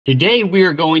Today, we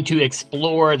are going to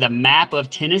explore the map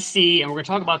of Tennessee, and we're going to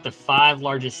talk about the 5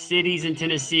 largest cities in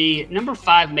Tennessee. Number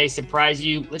 5 may surprise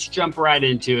you. Let's jump right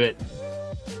into it.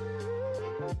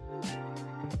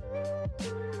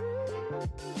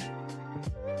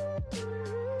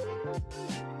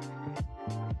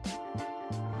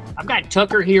 I've got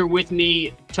Tucker here with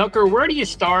me. Tucker, where do you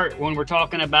start when we're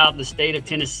talking about the state of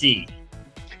Tennessee?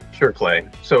 Sure, Clay.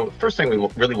 So first thing we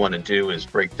really want to do is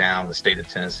break down the state of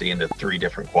Tennessee into 3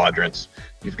 different quadrants.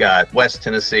 You've got West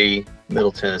Tennessee,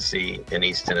 Middle Tennessee, and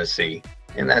East Tennessee.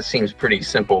 And that seems pretty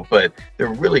simple, but there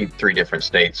are really 3 different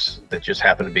states that just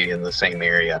happen to be in the same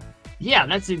area. Yeah,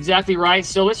 that's exactly right.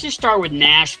 So let's just start with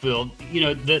Nashville. You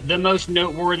know, the most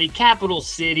noteworthy capital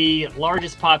city,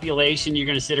 largest population. You're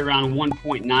going to sit around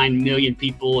 1.9 million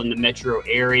people in the metro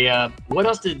area. What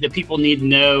else do the people need to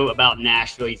know about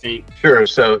Nashville, you think? Sure.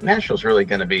 So Nashville's really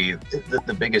going to be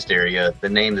the biggest area, the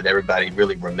name that everybody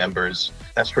really remembers.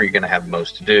 That's where you're going to have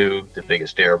most to do, the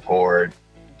biggest airport,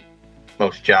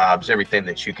 most jobs, everything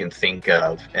that you can think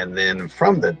of. And then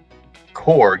from the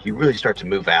core, you really start to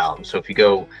move out. So if you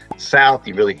go south,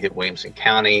 you really hit Williamson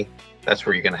County. That's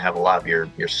where you're going to have a lot of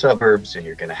your suburbs, and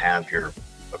you're going to have your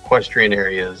equestrian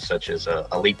areas such as a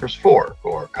Leapers Fork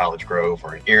or College Grove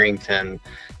or Arrington.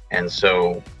 And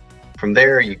so from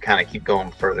there, you kind of keep going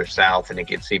further south, and it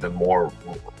gets even more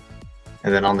rural.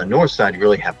 And then on the north side, you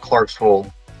really have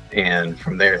Clarksville. And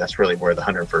from there, that's really where the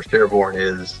 101st Airborne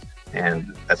is.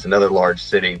 And that's another large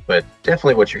city, but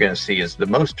definitely what you're going to see is the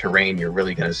most terrain you're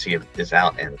really going to see is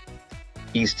out in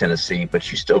East Tennessee, but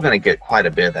you're still going to get quite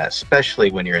a bit of that,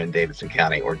 especially when you're in Davidson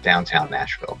County or downtown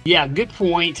Nashville. Yeah, good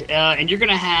point. And you're going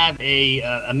to have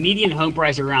a median home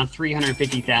price around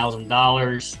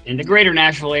 $350,000 in the greater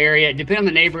Nashville area. Depending on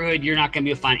the neighborhood, you're not going to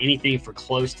be able to find anything for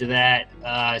close to that.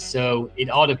 So it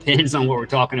all depends on what we're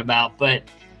talking about. But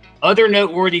other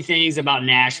noteworthy things about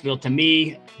Nashville, to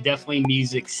me, definitely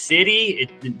Music City.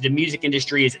 The music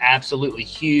industry is absolutely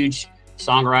huge.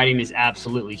 Songwriting is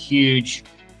absolutely huge.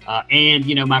 And,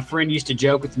 you know, my friend used to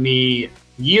joke with me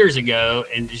years ago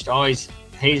and just always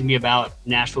haze me about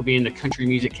Nashville being the country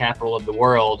music capital of the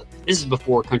world. This is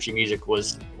before country music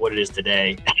was what it is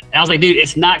today. And I was like, dude,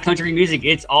 it's not country music.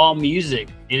 It's all music.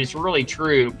 And it's really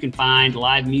true. You can find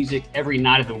live music every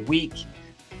night of the week.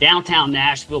 Downtown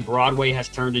Nashville, Broadway has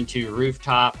turned into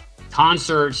rooftop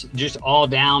concerts just all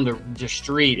down the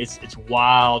street. It's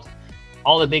wild.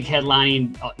 All the big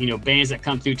headlining, bands that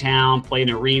come through town, play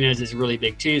in arenas is really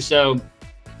big too. So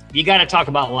you got to talk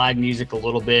about live music a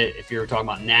little bit. If you're talking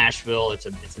about Nashville, it's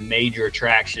a major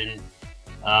attraction.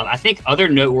 I think other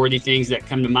noteworthy things that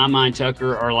come to my mind,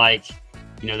 Tucker, are like,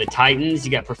 the Titans.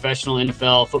 You got professional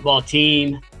NFL football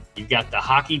team. You've got the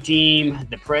hockey team,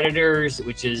 the Predators,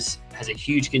 which has a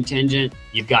huge contingent.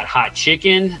 You've got hot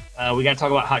chicken. We got to talk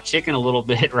about hot chicken a little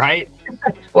bit, right?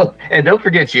 Well, and don't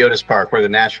forget Geodis Park, where the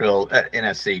Nashville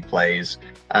NSC plays.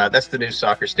 That's the new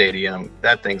soccer stadium.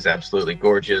 That thing's absolutely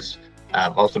gorgeous.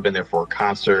 I've also been there for a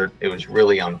concert. It was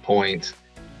really on point.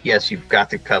 Yes, you've got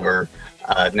to cover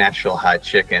Nashville hot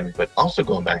chicken, but also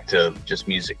going back to just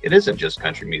music. It isn't just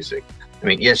country music. I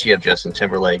mean, yes, you have Justin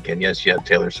Timberlake, and yes, you have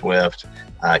Taylor Swift.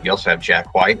 You also have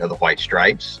Jack White of the White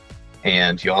Stripes.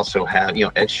 And you also have,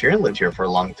 Ed Sheeran lived here for a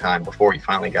long time before he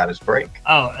finally got his break.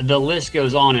 Oh, the list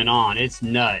goes on and on. It's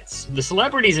nuts. The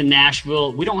celebrities in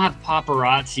Nashville, we don't have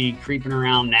paparazzi creeping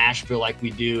around Nashville like we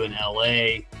do in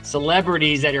LA.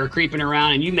 Celebrities that are creeping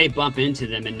around, and you may bump into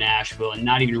them in Nashville and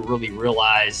not even really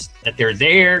realize that they're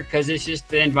there, because it's just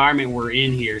the environment we're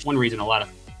in here. It's one reason a lot of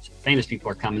famous people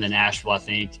are coming to Nashville, I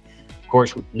think. Of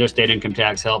course, no state income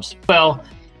tax helps. Well,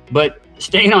 but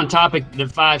staying on topic, the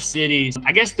 5 cities,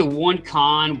 I guess the one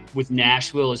con with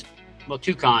Nashville is, well,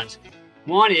 2 cons.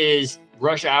 One is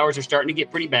rush hours are starting to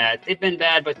get pretty bad. They've been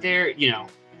bad, but they're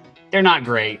not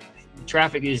great.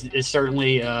 Traffic is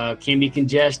certainly can be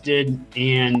congested,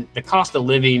 and the cost of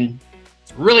living,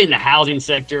 really in the housing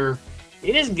sector,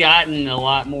 it has gotten a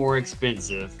lot more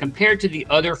expensive compared to the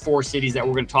other 4 cities that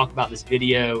we're going to talk about in this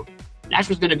video.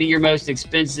 Nashville's going to be your most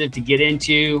expensive to get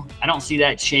into. I don't see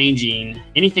that changing.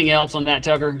 Anything else on that,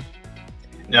 Tucker?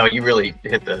 No, you really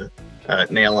hit the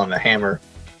nail on the hammer.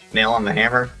 Nail on the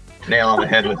hammer? Nail on the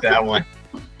head with that one.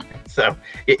 So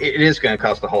it is going to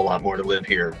cost a whole lot more to live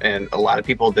here. And a lot of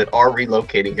people that are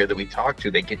relocating here that we talk to,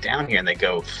 they get down here and they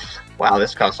go, wow,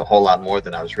 this costs a whole lot more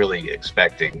than I was really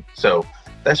expecting. So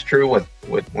that's true when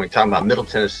we talk about Middle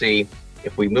Tennessee.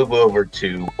 If we move over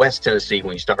to West Tennessee,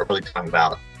 when you start really talking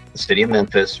about the city of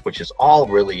Memphis, which is all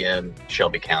really in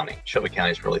Shelby County. Shelby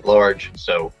County is really large.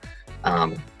 So,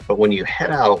 but when you head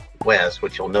out west,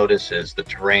 what you'll notice is the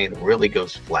terrain really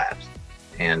goes flat.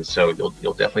 And so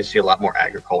you'll definitely see a lot more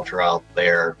agriculture out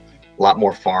there, a lot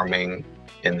more farming.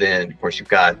 And then, of course, you've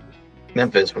got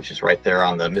Memphis, which is right there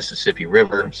on the Mississippi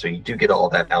River. So you do get all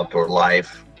that outdoor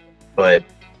life. But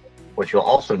what you'll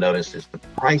also notice is the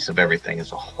price of everything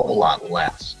is a whole lot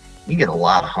less. You get a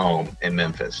lot of home in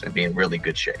Memphis and be in really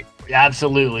good shape.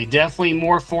 Absolutely. Definitely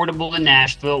more affordable than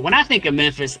Nashville. When I think of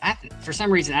Memphis, for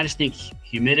some reason, I just think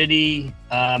humidity.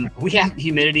 We have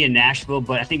humidity in Nashville,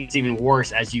 but I think it's even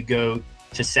worse as you go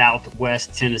to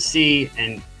Southwest Tennessee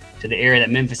and to the area that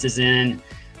Memphis is in.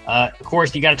 Of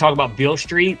course, you got to talk about Beale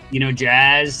Street, you know,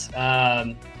 jazz,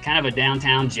 kind of a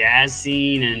downtown jazz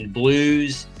scene and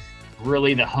blues,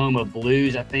 really the home of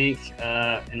blues, I think,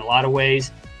 in a lot of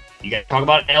ways. You got to talk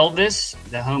about Elvis,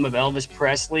 the home of Elvis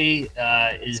Presley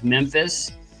is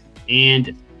Memphis.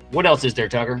 And what else is there,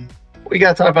 Tucker? We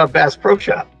got to talk about Bass Pro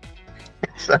Shop.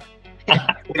 So,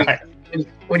 Right.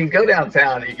 when you go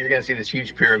downtown, you're going to see this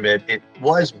huge pyramid. It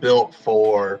was built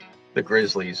for the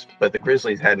Grizzlies, but the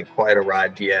Grizzlies hadn't quite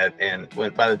arrived yet. And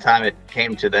by the time it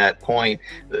came to that point,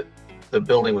 the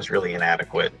building was really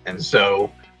inadequate. And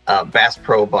so Bass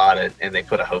Pro bought it, and they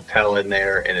put a hotel in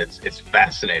there, and it's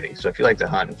fascinating. So if you like to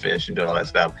hunt and fish and do all that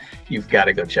stuff, you've got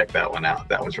to go check that one out.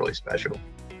 That was really special.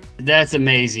 That's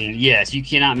amazing. Yes, you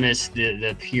cannot miss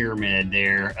the pyramid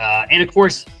there. And of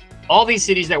course, all these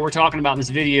cities that we're talking about in this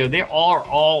video, they are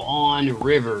all on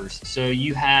rivers. So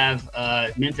you have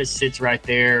Memphis sits right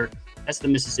there. That's the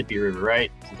Mississippi River,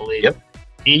 right? I believe. Yep.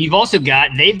 And you've also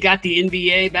they've got the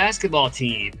NBA basketball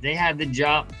team. They have the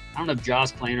job. I don't know if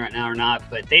Jaw's playing right now or not,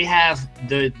 but they have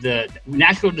the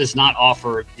Nashville does not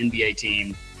offer NBA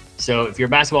team. So if you're a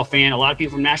basketball fan, a lot of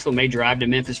people from Nashville may drive to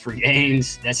Memphis for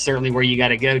games. That's certainly where you got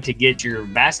to go to get your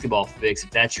basketball fix if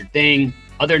that's your thing.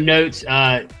 Other notes,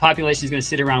 population is going to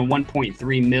sit around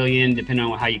 1.3 million, depending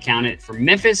on how you count it, for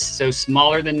Memphis. So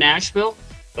smaller than Nashville,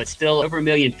 but still over 1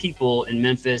 million people in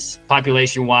Memphis,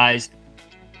 population-wise.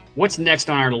 What's next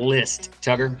on our list,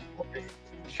 Tucker?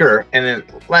 Sure. And then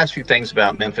last few things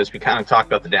about Memphis, we kind of talked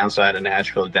about the downside of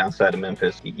Nashville, the downside of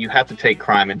Memphis. You have to take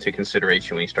crime into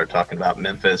consideration when you start talking about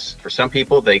Memphis. For some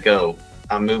people, they go,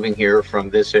 I'm moving here from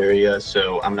this area,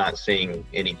 so I'm not seeing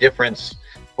any difference.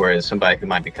 Whereas somebody who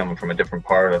might be coming from a different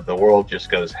part of the world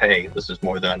just goes, hey, this is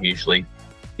more than I'm usually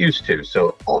used to.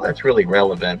 So all that's really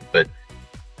relevant, but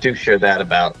do share that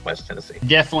about West Tennessee.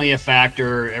 Definitely a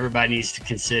factor everybody needs to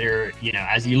consider. You know,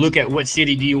 as you look at what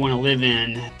city do you want to live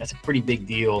in, that's a pretty big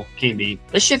deal. Can be.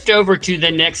 Let's shift over to the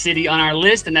next city on our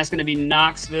list, and that's going to be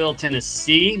Knoxville,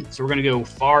 Tennessee. So we're going to go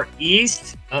far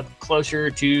east, up closer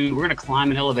to, we're going to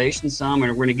climb in elevation some,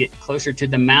 and we're going to get closer to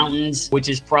the mountains, which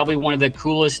is probably one of the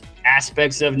coolest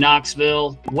aspects of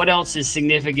Knoxville. What else is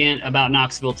significant about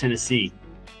Knoxville, Tennessee?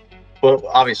 Well,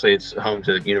 obviously, it's home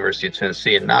to the University of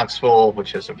Tennessee in Knoxville,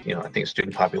 which has, I think, a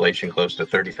student population close to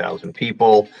 30,000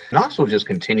 people. Knoxville just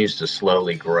continues to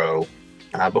slowly grow.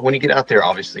 But when you get out there,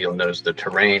 obviously, you'll notice the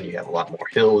terrain. You have a lot more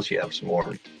hills. You have some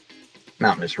more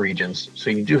mountainous regions. So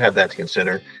you do have that to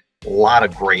consider. A lot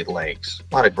of Great Lakes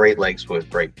with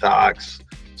great docks.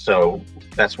 So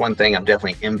that's one thing I'm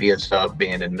definitely envious of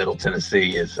being in Middle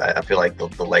Tennessee is I feel like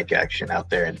the lake action out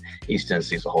there in East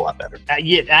Tennessee is a whole lot better.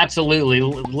 Yeah, absolutely.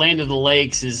 Land of the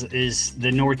Lakes is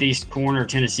the northeast corner of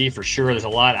Tennessee for sure. There's a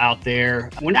lot out there.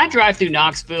 When I drive through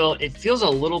Knoxville, it feels a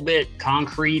little bit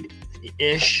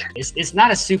concrete-ish. It's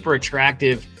not a super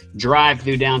attractive drive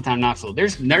through downtown Knoxville.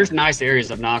 There's nice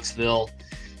areas of Knoxville,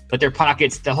 but their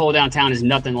pockets, the whole downtown is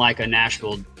nothing like a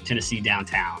Nashville, Tennessee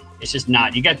downtown. It's just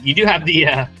not. You do have the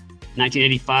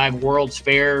 1985 World's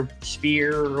Fair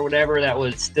Sphere or whatever that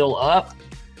was still up,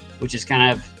 which is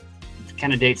kind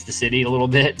of dates the city a little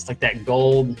bit. It's like that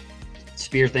gold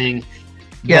sphere thing.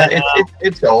 Yeah, but,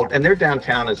 it's old, and their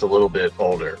downtown is a little bit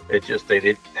older. It's just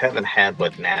they haven't had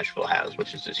what Nashville has,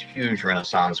 which is this huge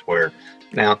renaissance where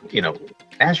now,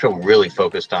 Nashville really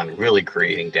focused on really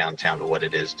creating downtown to what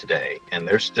it is today, and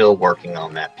they're still working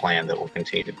on that plan that will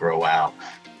continue to grow out.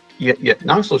 Yeah,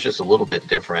 Knoxville's just a little bit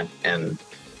different, and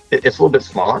it's a little bit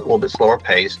smaller, a little bit slower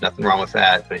pace, nothing wrong with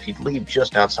that. But if you leave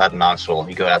just outside of Knoxville and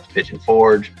you go out to Pigeon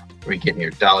Forge, or you get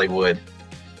near Dollywood,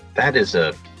 that is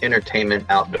a entertainment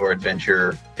outdoor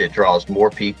adventure. It draws more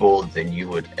people than you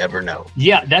would ever know.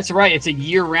 Yeah, that's right. It's a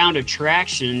year-round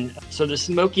attraction. So the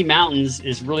Smoky Mountains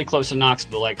is really close to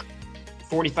Knoxville, like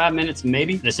 45 minutes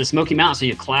maybe. There's the Smoky Mountains, so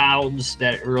you have clouds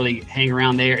that really hang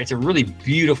around there. It's a really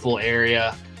beautiful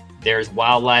area. There's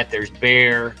wildlife, there's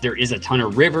bear, there is a ton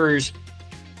of rivers.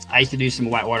 I used to do some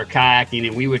whitewater kayaking,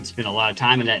 and we would spend a lot of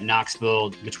time in that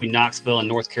between Knoxville and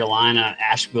North Carolina,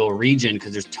 Asheville region,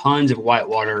 because there's tons of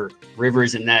whitewater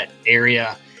rivers in that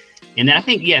area. And I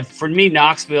think, for me,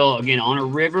 Knoxville, again, on a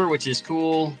river, which is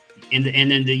cool. and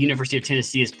then the University of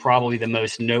Tennessee is probably the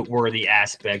most noteworthy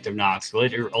aspect of Knoxville.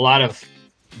 A lot of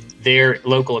their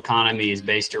local economy is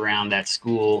based around that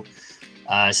school.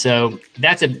 So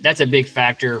that's a big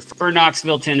factor for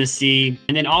Knoxville, Tennessee.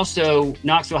 And then also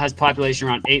Knoxville has population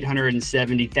around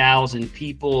 870,000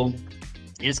 people.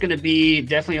 And it's going to be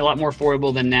definitely a lot more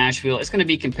affordable than Nashville. It's going to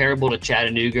be comparable to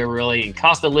Chattanooga, really, in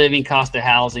cost of living, cost of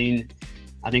housing.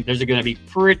 I think those are going to be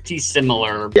pretty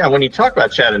similar. Yeah, when you talk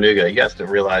about Chattanooga, you have to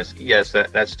realize, yes,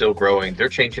 that's still growing. They're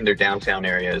changing their downtown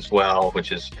area as well,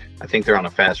 which is, I think they're on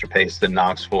a faster pace than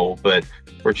Knoxville. But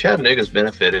where Chattanooga's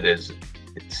benefited is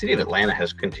the city of Atlanta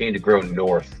has continued to grow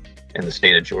north in the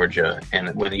state of Georgia.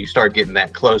 And when you start getting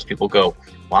that close, people go,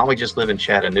 why don't we just live in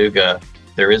Chattanooga?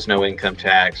 There is no income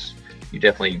tax. You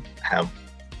definitely have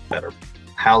better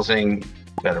housing,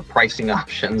 better pricing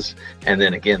options. And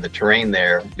then again, the terrain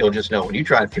there, you'll just know when you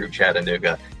drive through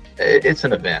Chattanooga, it's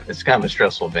an event. It's kind of a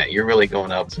stressful event. You're really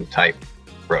going up some tight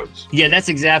roads. Yeah, that's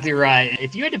exactly right.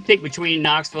 If you had to pick between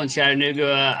Knoxville and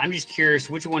Chattanooga, I'm just curious,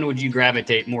 which one would you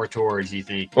gravitate more towards, do you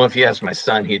think? Well, if you ask my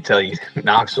son, he'd tell you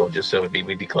Knoxville, just so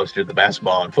we'd be closer to the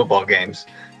basketball and football games.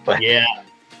 But yeah.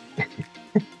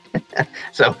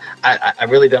 So I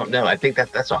really don't know. I think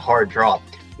that's a hard draw.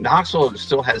 Knoxville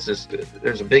still has this,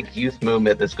 there's a big youth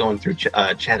movement that's going through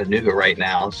Chattanooga right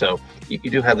now. So you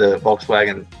do have the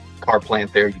Volkswagen car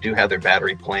plant there. You do have their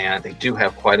battery plant. They do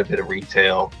have quite a bit of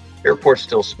retail. Airport's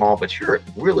still small, but you're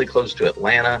really close to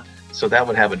Atlanta. So that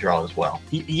would have a draw as well.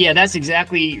 Yeah, that's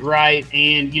exactly right.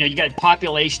 And, you got a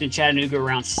population in Chattanooga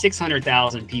around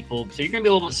 600,000 people. So you're going to be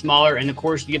a little bit smaller. And of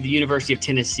course, you have the University of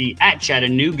Tennessee at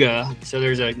Chattanooga. So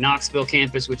there's a Knoxville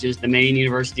campus, which is the main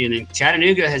university. And then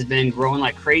Chattanooga has been growing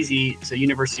like crazy. So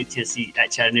University of Tennessee at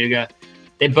Chattanooga.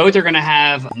 They both are going to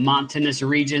have mountainous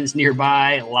regions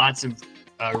nearby, lots of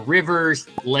rivers,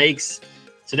 lakes.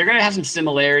 So they're going to have some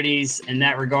similarities in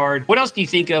that regard. What else do you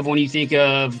think of when you think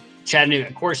of Chattanooga?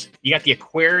 Of course, you got the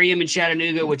aquarium in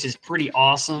Chattanooga, which is pretty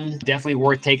awesome. Definitely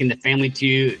worth taking the family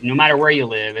to, no matter where you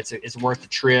live. It's worth the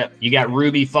trip. You got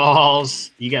Ruby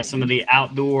Falls. You got some of the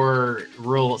outdoor,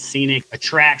 real scenic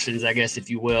attractions, I guess, if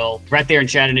you will, right there in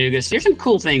Chattanooga. So there's some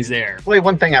cool things there. Well,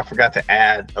 one thing I forgot to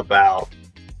add about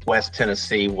West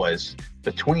Tennessee was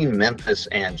between Memphis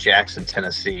and Jackson,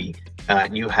 Tennessee,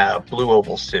 you have Blue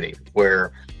Oval City,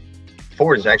 where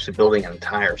Ford is actually building an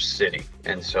entire city.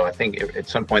 And so I think at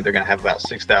some point they're going to have about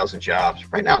 6,000 jobs.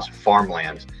 Right now it's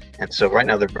farmland. And so right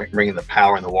now they're bringing the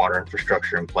power and the water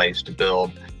infrastructure in place to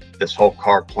build this whole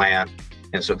car plant.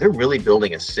 And so they're really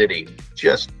building a city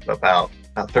just about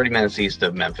 30 minutes east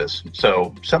of Memphis.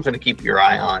 So something to keep your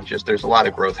eye on. Just there's a lot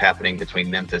of growth happening between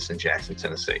Memphis and Jackson,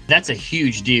 Tennessee. That's a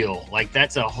huge deal. Like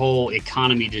that's a whole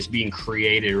economy just being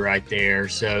created right there.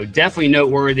 So definitely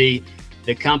noteworthy.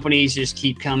 The companies just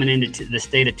keep coming into the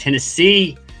state of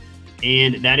Tennessee,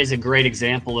 and that is a great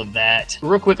example of that.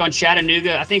 Real quick on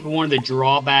Chattanooga, I think one of the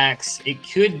drawbacks, it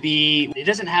could be, it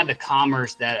doesn't have the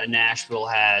commerce that Nashville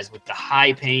has with the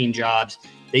high-paying jobs.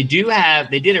 They did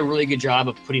a really good job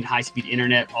of putting high-speed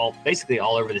internet basically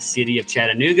all over the city of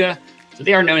Chattanooga. So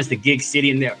they are known as the gig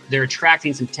city, and they're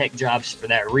attracting some tech jobs for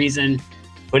that reason.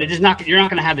 But you're not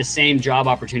going to have the same job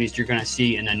opportunities you're going to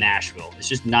see in Nashville. It's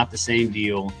just not the same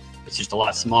deal. It's just a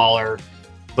lot smaller,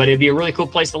 but it'd be a really cool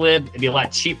place to live. It'd be a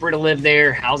lot cheaper to live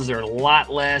there. Houses are a lot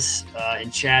less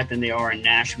in Chat than they are in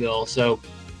Nashville. So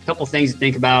a couple things to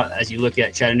think about as you look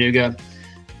at Chattanooga.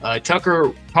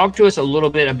 Tucker, talk to us a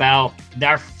little bit about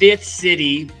our fifth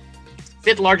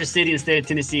largest city in the state of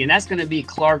Tennessee, and that's going to be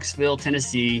Clarksville,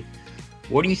 Tennessee.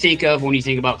 What do you think of when you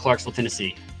think about Clarksville,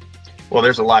 Tennessee? Well,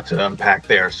 there's a lot to unpack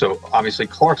there. So obviously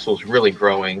Clarksville is really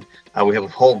growing. We have a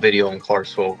whole video in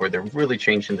Clarksville where they're really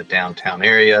changing the downtown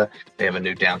area. They have a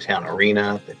new downtown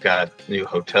arena. They've got new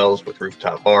hotels with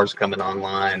rooftop bars coming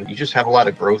online. You just have a lot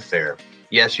of growth there.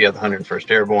 Yes, you have the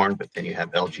 101st Airborne, but then you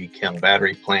have LG Chem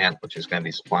battery plant, which is going to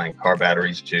be supplying car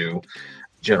batteries to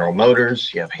General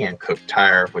Motors. You have Hankook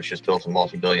Tire, which has built a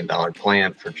multi-billion-dollar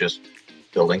plant for just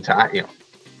building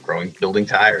building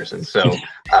tires. And so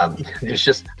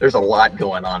there's a lot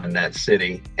going on in that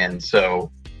city. And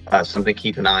so something to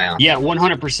keep an eye on. Yeah,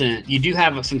 100%. You do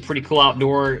have some pretty cool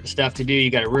outdoor stuff to do. You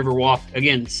got a river walk.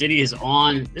 Again, city is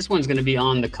this one's going to be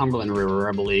on the Cumberland River,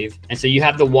 I believe. And so you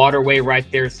have the waterway right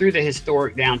there through the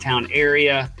historic downtown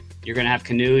area. You're going to have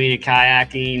canoeing and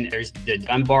kayaking. There's the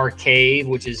Embark Cave,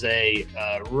 which is a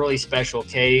really special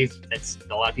cave. That's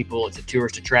a lot of people, it's a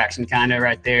tourist attraction kind of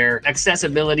right there.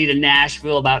 Accessibility to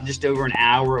Nashville, about just over an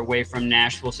hour away from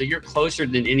Nashville. So you're closer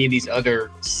than any of these other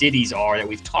cities are that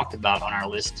we've talked about on our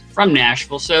list from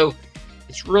Nashville. So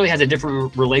it really has a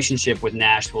different relationship with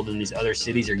Nashville than these other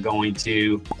cities are going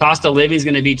to. Cost of living is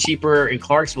going to be cheaper in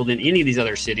Clarksville than any of these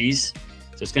other cities.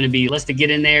 So it's going to be less to get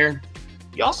in there.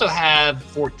 You also have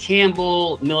Fort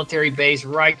Campbell military base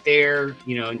right there,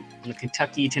 you know, on the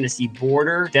Kentucky-Tennessee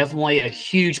border. Definitely a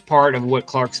huge part of what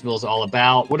Clarksville is all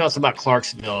about. What else about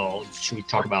Clarksville should we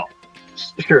talk about?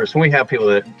 Sure. So we have people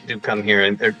that do come here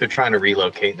and they're trying to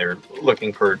relocate. They're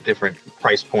looking for different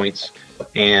price points,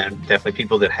 and definitely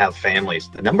people that have families.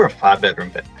 The number of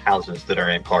 5-bedroom houses that are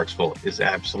in Clarksville is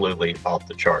absolutely off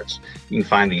the charts. You can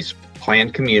find these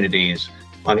planned communities,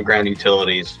 underground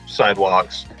utilities,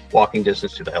 sidewalks, walking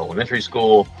distance to the elementary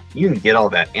school. You can get all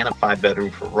that in a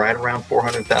 5-bedroom for right around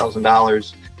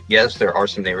 $400,000. Yes, there are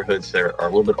some neighborhoods that are a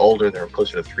little bit older. They're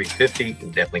closer to $350,000. You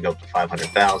can definitely go up to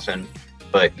 $500,000.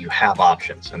 But you have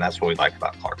options, and that's what we like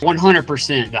about Clarksville.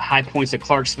 100%. The high points of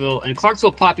Clarksville. And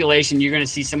Clarksville population, you're going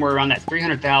to see somewhere around that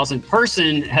 300,000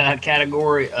 person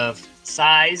category of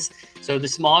size. So the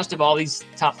smallest of all these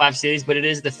top 5 cities, but it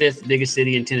is the 5th biggest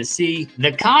city in Tennessee.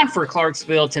 The con for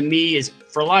Clarksville, to me, is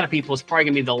for a lot of people, it's probably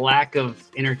going to be the lack of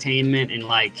entertainment and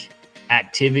like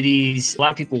activities. A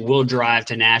lot of people will drive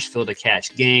to Nashville to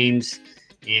catch games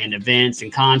and events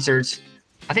and concerts.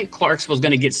 I think Clarksville is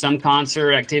going to get some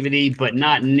concert activity, but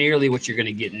not nearly what you're going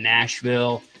to get in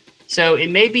Nashville. So it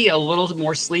may be a little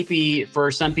more sleepy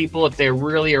for some people if they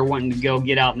really are wanting to go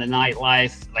get out in the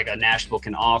nightlife like a Nashville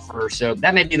can offer. So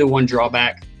that may be the one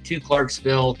drawback to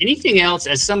Clarksville. Anything else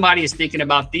as somebody is thinking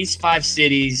about these 5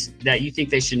 cities that you think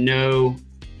they should know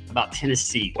about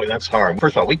Tennessee? Boy, that's hard.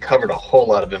 First of all, we covered a whole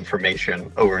lot of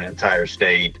information over an entire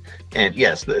state. And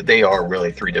yes, they are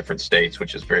really 3 different states,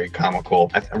 which is very comical.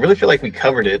 I really feel like we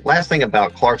covered it. Last thing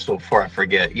about Clarksville before I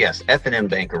forget, yes, F&M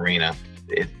Bank Arena.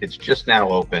 It's just now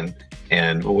open.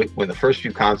 And when the first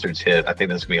few concerts hit, I think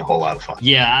that's going to be a whole lot of fun.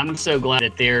 Yeah, I'm so glad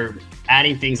that they're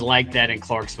adding things like that in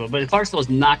Clarksville. But Clarksville is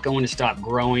not going to stop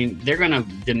growing. They're going to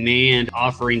demand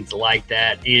offerings like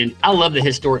that. And I love the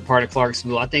historic part of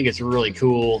Clarksville. I think it's really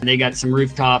cool. They got some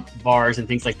rooftop bars and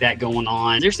things like that going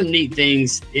on. There's some neat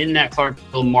things in that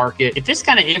Clarksville market. If this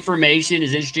kind of information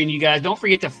is interesting to you guys, don't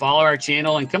forget to follow our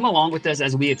channel and come along with us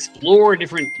as we explore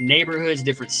different neighborhoods,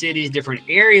 different cities, different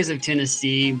areas of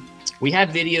Tennessee. We have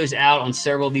videos out on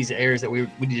several of these areas that we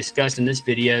discussed in this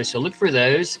video, so look for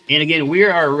those. And again, we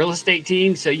are our real estate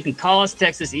team, so you can call us,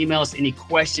 text us, email us any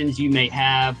questions you may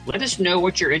have. Let us know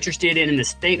what you're interested in the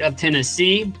state of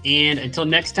Tennessee. And until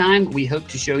next time, we hope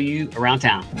to show you around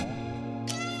town.